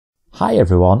Hi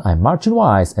everyone, I'm Marcin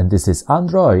Wise and this is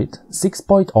Android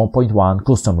 6.0.1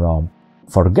 Custom ROM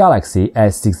for Galaxy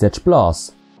S6 Edge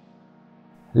Plus.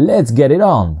 Let's get it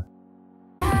on!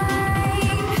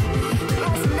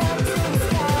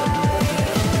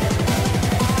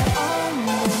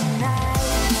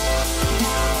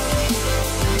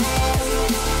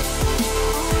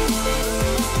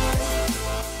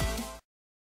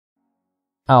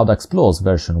 Audax Plus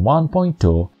version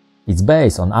 1.2 is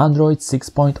based on Android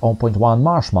 6.0.1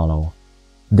 Marshmallow.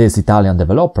 This Italian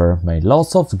developer made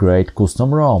lots of great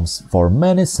custom ROMs for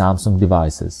many Samsung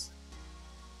devices.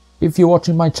 If you're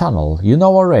watching my channel, you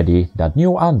know already that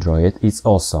new Android is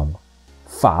awesome,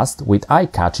 fast with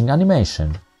eye-catching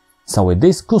animation, so with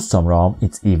this custom ROM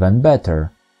it's even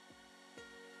better.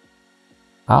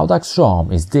 Audax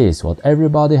ROM is this what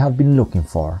everybody have been looking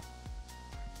for.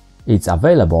 It's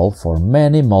available for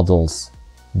many models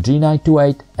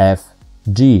G928F,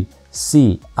 G,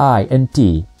 C, I and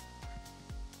T.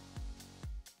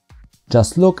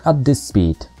 Just look at this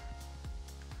speed.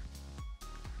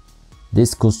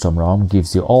 This custom ROM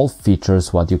gives you all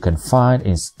features what you can find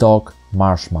in stock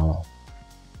Marshmallow.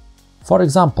 For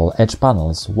example, edge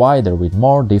panels wider with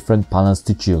more different panels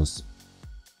to choose.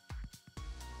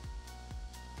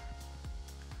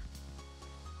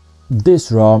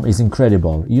 This ROM is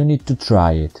incredible, you need to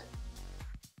try it.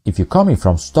 If you're coming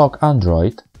from stock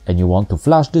Android and you want to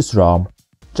flash this ROM,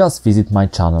 just visit my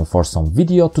channel for some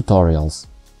video tutorials,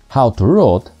 how to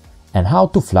root and how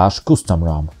to flash custom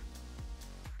ROM.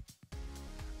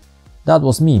 That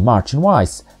was me, Marcin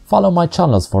Wise. Follow my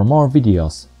channels for more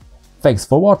videos. Thanks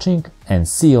for watching and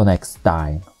see you next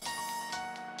time.